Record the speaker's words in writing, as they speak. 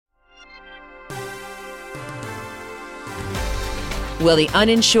Will the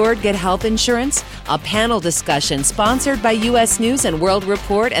uninsured get health insurance? A panel discussion sponsored by U.S. News and World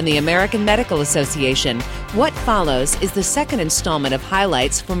Report and the American Medical Association. What follows is the second installment of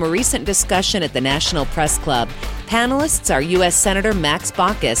highlights from a recent discussion at the National Press Club. Panelists are U.S. Senator Max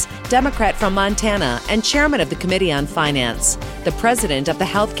Baucus, Democrat from Montana, and Chairman of the Committee on Finance, the President of the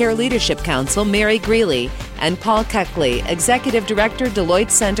Healthcare Leadership Council, Mary Greeley, and Paul Keckley, Executive Director,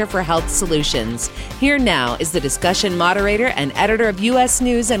 Deloitte Center for Health Solutions. Here now is the discussion moderator and editor of U.S.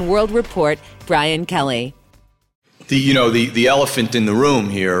 News and World Report, Brian Kelly. The elephant in the room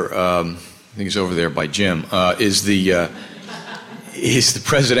here, I think it's over there by Jim, is the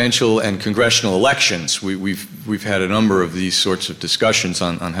presidential and congressional elections. We've had a number of these sorts of discussions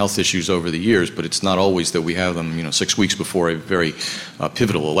on health issues over the years, but it's not always that we have them 6 weeks before a very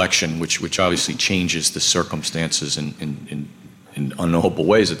pivotal election, which obviously changes the circumstances in unknowable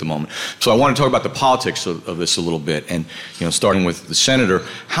ways at the moment. So I want to talk about the politics of this a little bit, and starting with the senator,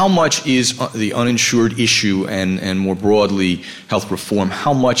 how much is the uninsured issue and more broadly health reform,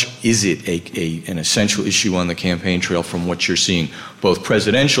 how much is it an essential issue on the campaign trail from what you're seeing, both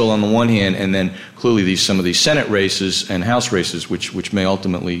presidential on the one hand, and then clearly some of these Senate races and House races, which may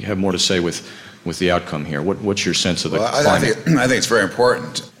ultimately have more to say with the outcome here? What's your sense of the climate? I think it's very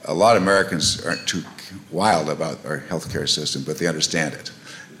important. A lot of Americans aren't too wild about our healthcare system, but they understand it.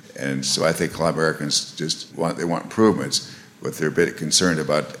 And so I think a lot of Americans want improvements, but they're a bit concerned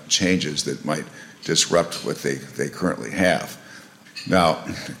about changes that might disrupt what they currently have. Now,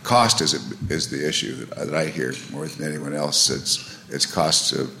 cost is the issue that I hear more than anyone else. It's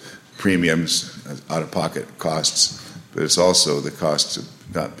costs of premiums, out-of-pocket costs, but it's also the costs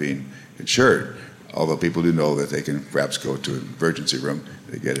of not being insured, although people do know that they can perhaps go to an emergency room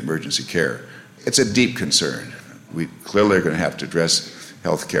to get emergency care. It's a deep concern. We clearly are going to have to address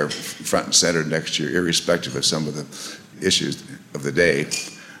health care front and center next year, irrespective of some of the issues of the day.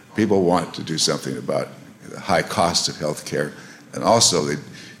 People want to do something about the high cost of health care and also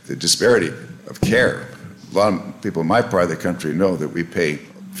the disparity of care. A lot of people in my part of the country know that we pay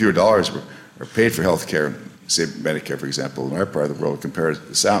fewer dollars are paid for health care, say Medicare, for example, in our part of the world compared to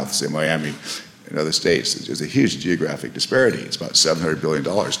the South, say Miami and other states. There's a huge geographic disparity. It's about $700 billion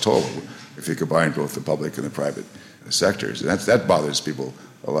total if you combine both the public and the private sectors. And that bothers people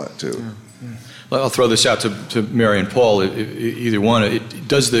a lot, too. Yeah. Well, I'll throw this out to Mary and Paul, either one.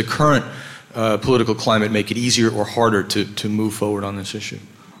 Does the current political climate make it easier or harder to move forward on this issue?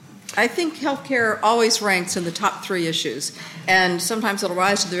 I think healthcare always ranks in the top three issues, and sometimes it'll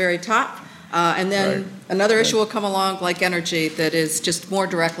rise to the very top, and then another issue will come along like energy that is just more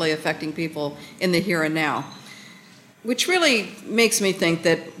directly affecting people in the here and now, which really makes me think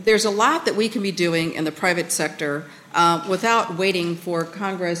that there's a lot that we can be doing in the private sector without waiting for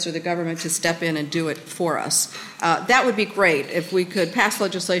Congress or the government to step in and do it for us. That would be great if we could pass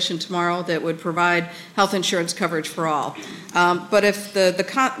legislation tomorrow that would provide health insurance coverage for all. But if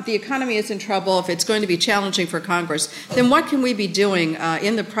the economy is in trouble, if it's going to be challenging for Congress, then what can we be doing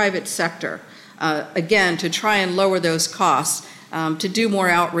in the private sector, again, to try and lower those costs? To do more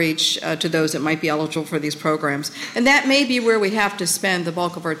outreach to those that might be eligible for these programs. And that may be where we have to spend the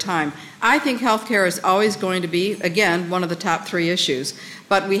bulk of our time. I think healthcare is always going to be, again, one of the top three issues.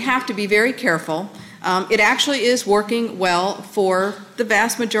 But we have to be very careful. It actually is working well for the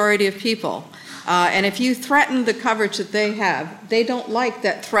vast majority of people. And if you threaten the coverage that they have, they don't like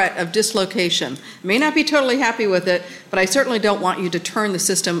that threat of dislocation. May not be totally happy with it, but I certainly don't want you to turn the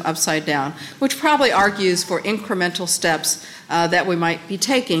system upside down, which probably argues for incremental steps that we might be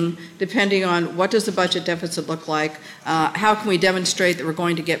taking, depending on what does the budget deficit look like, how can we demonstrate that we're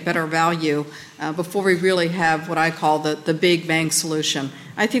going to get better value before we really have what I call the big bang solution.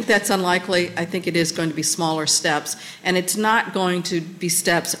 I think that's unlikely. I think it is going to be smaller steps, and it's not going to be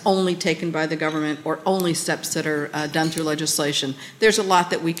steps only taken by the government or only steps that are done through legislation. There's a lot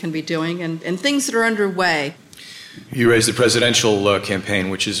that we can be doing and things that are underway. You raised the presidential campaign,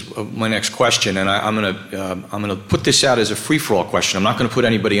 which is my next question, and I'm going to put this out as a free-for-all question. I'm not going to put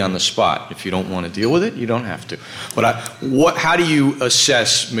anybody on the spot. If you don't want to deal with it, you don't have to. But how do you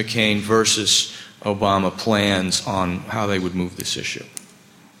assess McCain versus Obama plans on how they would move this issue?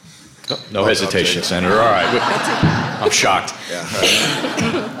 No hesitation, Senator. All right. I'm shocked. Yeah.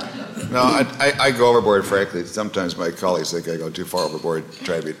 No, I go overboard, frankly. Sometimes my colleagues think I go too far overboard,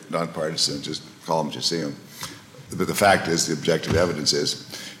 try to be nonpartisan, just call them as you see them. But the fact is, the objective evidence is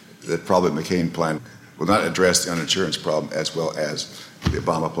that probably the McCain plan will not address the uninsurance problem as well as the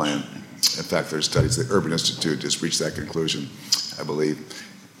Obama plan. In fact, there's studies, the Urban Institute just reached that conclusion, I believe.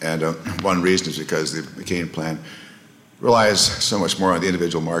 And one reason is because the McCain plan relies so much more on the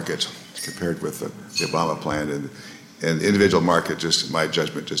individual market compared with the Obama plan. And the individual market, just in my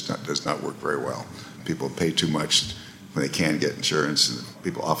judgment, does not work very well. People pay too much when they can get insurance, and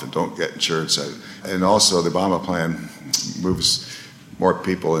people often don't get insurance. And also, the Obama plan moves more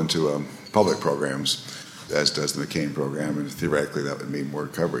people into public programs, as does the McCain program, and theoretically that would mean more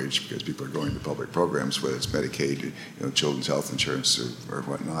coverage because people are going to public programs, whether it's Medicaid, children's health insurance, or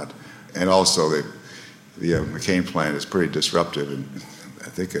whatnot. And also, the McCain plan is pretty disruptive, and I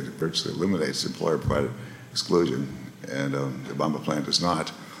think it virtually eliminates employer-provided exclusion, and the Obama plan does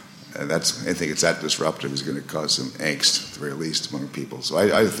not. And I think it's that disruptive is going to cause some angst, at the very least, among people. So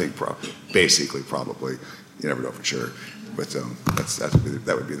I think probably, you never know for sure, but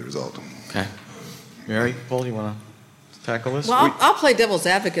that would be the result. Okay. Mary, Paul, you want to tackle this? Well, I'll play devil's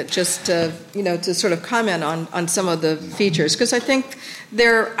advocate just to sort of comment on some of the features, because I think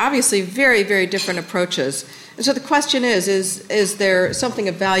they're obviously very, very different approaches. And so the question is there something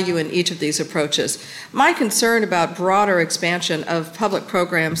of value in each of these approaches? My concern about broader expansion of public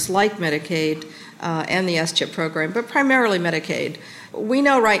programs like Medicaid and the SCHIP program, but primarily Medicaid, we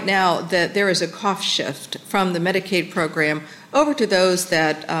know right now that there is a cost shift from the Medicaid program over to those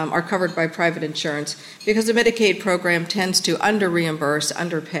that are covered by private insurance, because the Medicaid program tends to under-reimburse,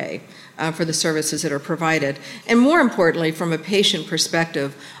 underpay for the services that are provided. And more importantly, from a patient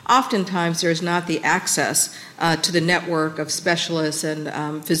perspective, oftentimes there's not the access to the network of specialists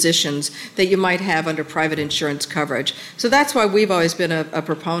and physicians that you might have under private insurance coverage. So that's why we've always been a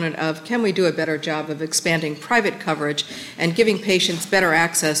proponent of, can we do a better job of expanding private coverage and giving patients better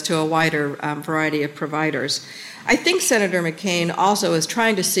access to a wider variety of providers. I think Senator McCain also is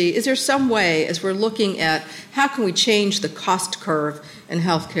trying to see, is there some way, as we're looking at how can we change the cost curve in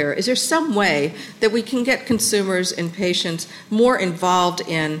healthcare, is there some way that we can get consumers and patients more involved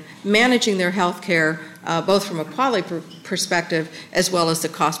in managing their healthcare, both from a quality perspective as well as the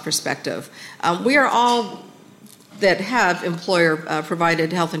cost perspective? We are all that have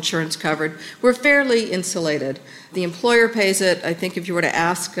employer-provided health insurance covered, we're fairly insulated. The employer pays it. I think if you were to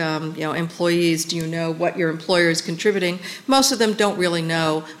ask, employees, do you know what your employer is contributing? Most of them don't really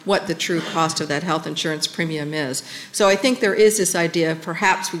know what the true cost of that health insurance premium is. So I think there is this idea of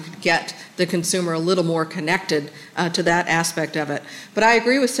perhaps we could get the consumer a little more connected to that aspect of it. But I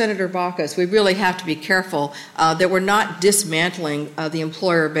agree with Senator Baucus. We really have to be careful that we're not dismantling the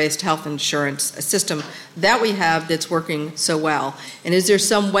employer-based health insurance system that we have that's working so well. And is there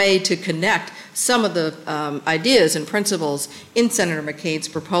some way to connect some of the ideas and principles in Senator McCain's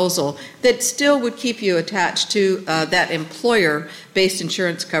proposal that still would keep you attached to that employer-based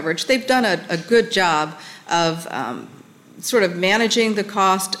insurance coverage? They've done a good job of sort of managing the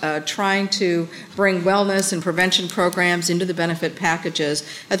cost, trying to bring wellness and prevention programs into the benefit packages.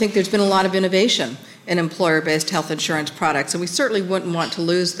 I think there's been a lot of innovation in employer-based health insurance products, and we certainly wouldn't want to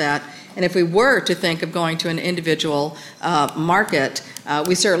lose that. And if we were to think of going to an individual market,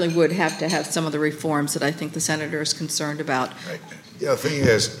 we certainly would have to have some of the reforms that I think the senator is concerned about. Right. The thing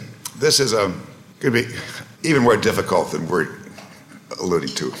is, this is going to be even more difficult than we're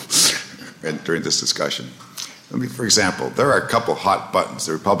alluding to during this discussion. For example, there are a couple hot buttons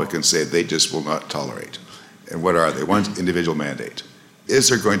the Republicans say they just will not tolerate. And what are they? One's individual mandate. Is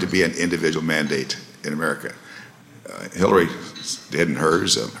there going to be an individual mandate in America? Hillary did in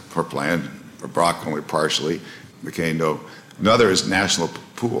hers, her plan, for Barack only partially, McCain no. Another is national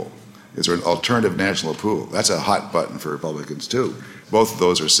pool. Is there an alternative national pool? That's a hot button for Republicans too. Both of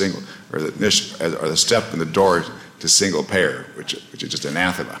those are the step in the door to single payer, which is just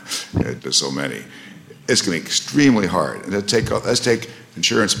anathema to so many. It's going to be extremely hard. And let's take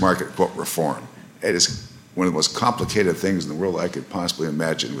insurance market quote reform. It is one of the most complicated things in the world I could possibly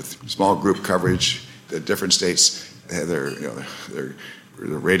imagine, with small group coverage. The different states have their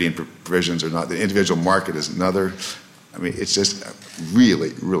rating provisions or not. The individual market is another. I mean, it's just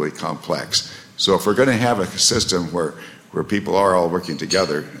really, really complex. So if we're going to have a system where people are all working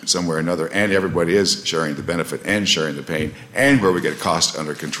together somewhere or another, and everybody is sharing the benefit and sharing the pain, and where we get costs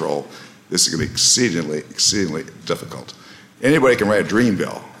under control, this is going to be exceedingly, exceedingly difficult. Anybody can write a dream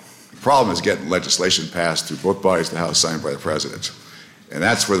bill. The problem is getting legislation passed through both bodies of the House, signed by the President. And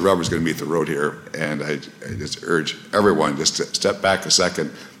that's where the rubber's going to meet the road here. And I just urge everyone just to step back a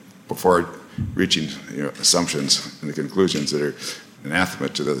second before reaching assumptions and the conclusions that are anathema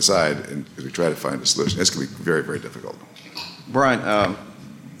to the other side, and we try to find a solution. It's going to be very, very difficult. Brian,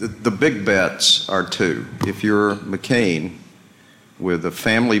 the big bets are two. If you're McCain, with a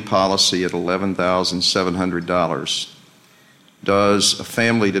family policy at $11,700, does a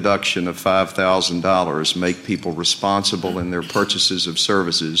family deduction of $5,000 make people responsible in their purchases of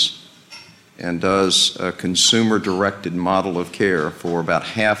services? And does a consumer-directed model of care for about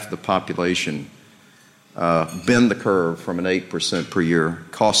half the population bend the curve from an 8% per year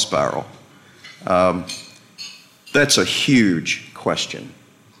cost spiral. That's a huge question.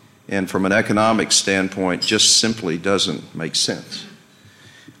 And from an economic standpoint, just simply doesn't make sense.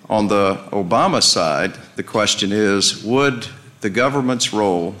 On the Obama side, the question is, would the government's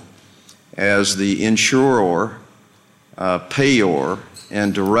role as the insurer, payor,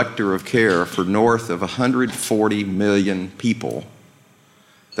 and director of care for north of 140 million people,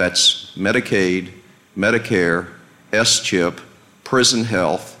 that's Medicaid, Medicare, S-CHIP, prison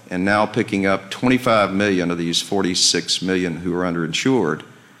health, and now picking up 25 million of these 46 million who are underinsured,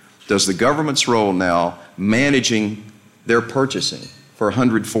 does the government's role now managing their purchasing for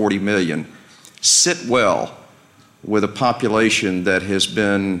 140 million sit well with a population that has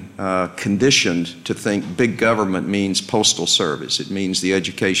been conditioned to think big government means postal service, it means the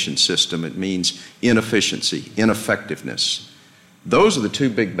education system, it means inefficiency, ineffectiveness? Those are the two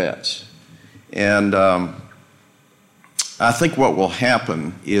big bets. And I think what will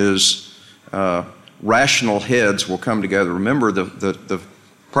happen is rational heads will come together. Remember, the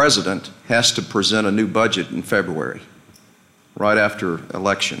president has to present a new budget in February, right after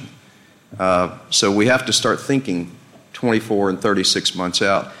election. So we have to start thinking 24 and 36 months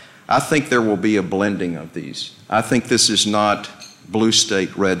out. I think there will be a blending of these. I think this is not blue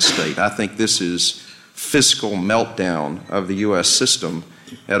state, red state. I think this is fiscal meltdown of the U.S. system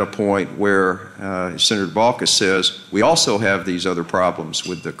at a point where Senator Baucus says we also have these other problems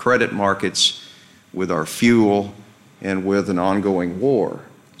with the credit markets, with our fuel, and with an ongoing war.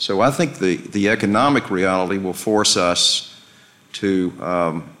 So I think the economic reality will force us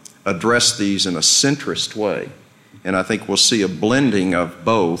to address these in a centrist way. And I think we'll see a blending of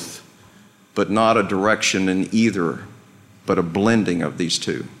both, but not a direction in either, but a blending of these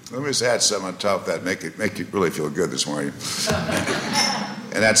two. Let me just add something on top of that, make you really feel good this morning.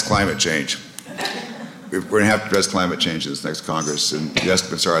 And that's climate change. We're going to have to address climate change in this next Congress, and the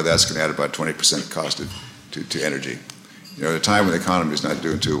estimates are that's going to add about 20% cost to energy. You know, at a time when the economy is not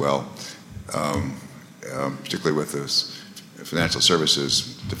doing too well, particularly with this financial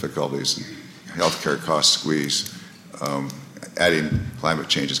services difficulties and healthcare cost squeeze, adding climate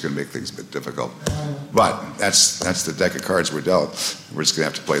change is going to make things a bit difficult. But that's the deck of cards we're dealt. We're just going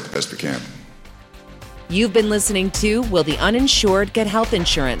to have to play it the best we can. You've been listening to Will the Uninsured Get Health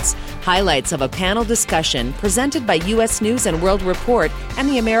Insurance? Highlights of a panel discussion presented by U.S. News and World Report and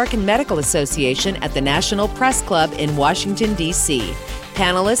the American Medical Association at the National Press Club in Washington, D.C.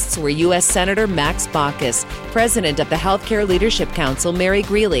 Panelists were U.S. Senator Max Baucus, President of the Healthcare Leadership Council Mary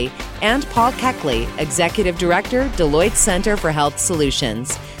Greeley, and Paul Keckley, Executive Director, Deloitte Center for Health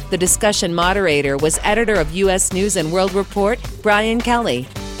Solutions. The discussion moderator was editor of U.S. News and World Report, Brian Kelly.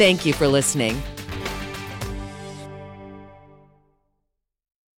 Thank you for listening.